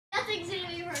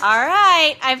All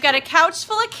right, I've got a couch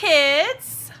full of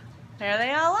kids. There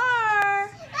they all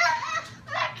are.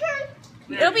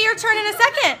 It'll be your turn in a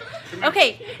second.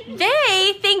 Okay,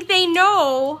 they think they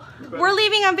know. We're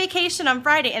leaving on vacation on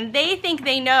Friday, and they think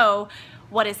they know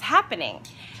what is happening.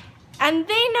 And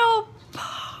they know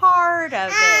part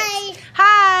of it.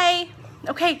 Hi.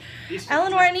 Okay, Easton,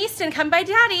 Eleanor and Easton, come by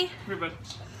Daddy. Here,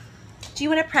 Do you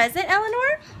want a present,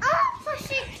 Eleanor?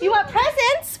 You want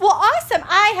presents? Well, awesome.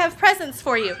 I have presents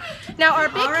for you. Now, our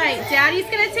big... All right, Daddy's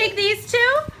going to take these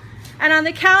two, and on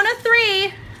the count of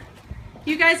 3,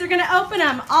 you guys are going to open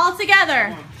them all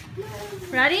together.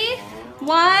 Ready?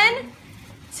 1,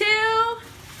 2,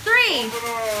 3.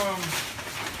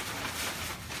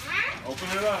 Open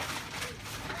it up.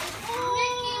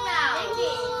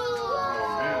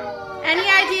 Any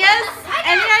ideas?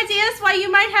 Any ideas why you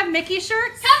might have Mickey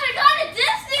shirts? Because we're going to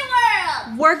Disney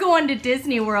World! We're going to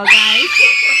Disney World, guys.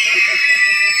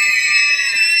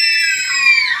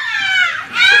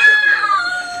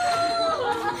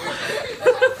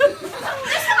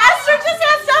 Esther just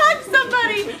has to hug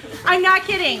somebody. I'm not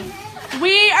kidding.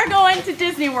 We are going to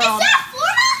Disney World. Is that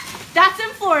Florida? That's in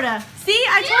Florida. See,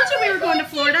 I told you we were going to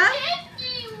Florida.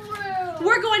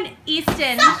 We're going to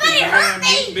Easton. Somebody hurt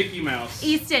me! Mickey Mouse.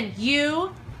 Easton,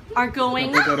 you are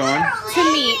going Put that on. to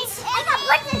meet.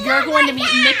 You're going to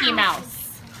meet Mickey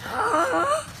Mouse.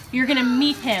 You're going to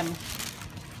meet him.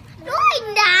 No,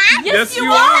 I'm not. Yes, you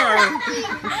You're are. gonna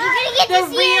get The to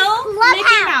see real his Mickey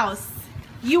clubhouse. Mouse.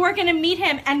 You are going to meet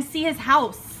him and see his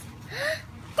house.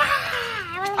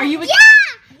 Are you Yeah!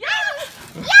 Yes.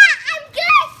 Yeah, I'm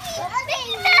gonna see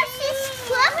Mickey Mouse's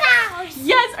clubhouse.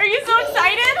 Yes, are you so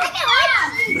excited?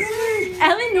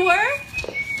 Eleanor,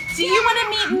 do you want to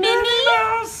meet Minnie?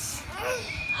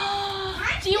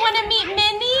 Do you want to meet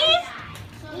Minnie?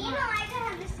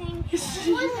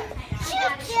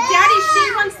 Daddy, she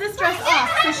wants this dress off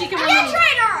so she can wear Minnie.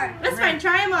 That's fine,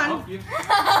 try them on.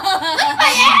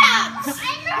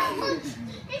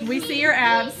 We see your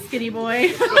abs, skinny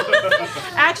boy.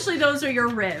 Actually, those are your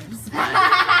ribs. But...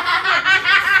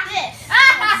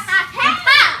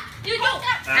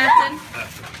 Afton.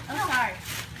 I'm sorry.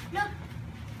 No,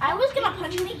 I was gonna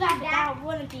punch Mickey back. I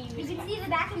wouldn't be. You can see the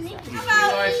back of Mickey.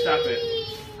 Stop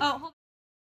it. Oh.